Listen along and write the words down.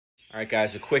All right,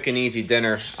 guys, a quick and easy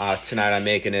dinner tonight I'm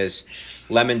making is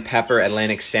lemon pepper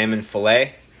Atlantic salmon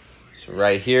fillet. So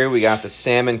right here, we got the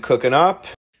salmon cooking up.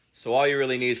 So all you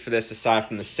really need for this, aside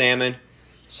from the salmon,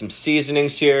 some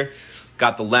seasonings here.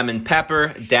 Got the lemon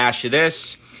pepper, a dash of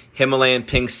this, Himalayan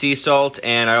pink sea salt,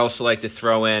 and I also like to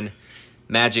throw in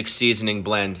magic seasoning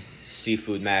blend,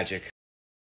 seafood magic.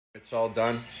 It's all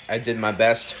done. I did my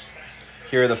best.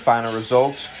 Here are the final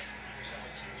results.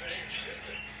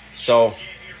 So,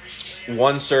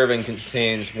 one serving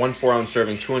contains, 1 4-ounce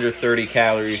serving, 230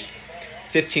 calories,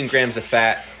 15 grams of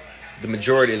fat. The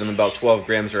majority of them, about 12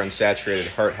 grams, are unsaturated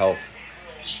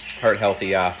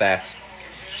healthy fats,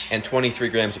 and 23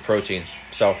 grams of protein.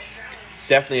 So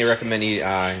definitely recommend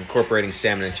incorporating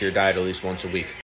salmon into your diet at least once a week.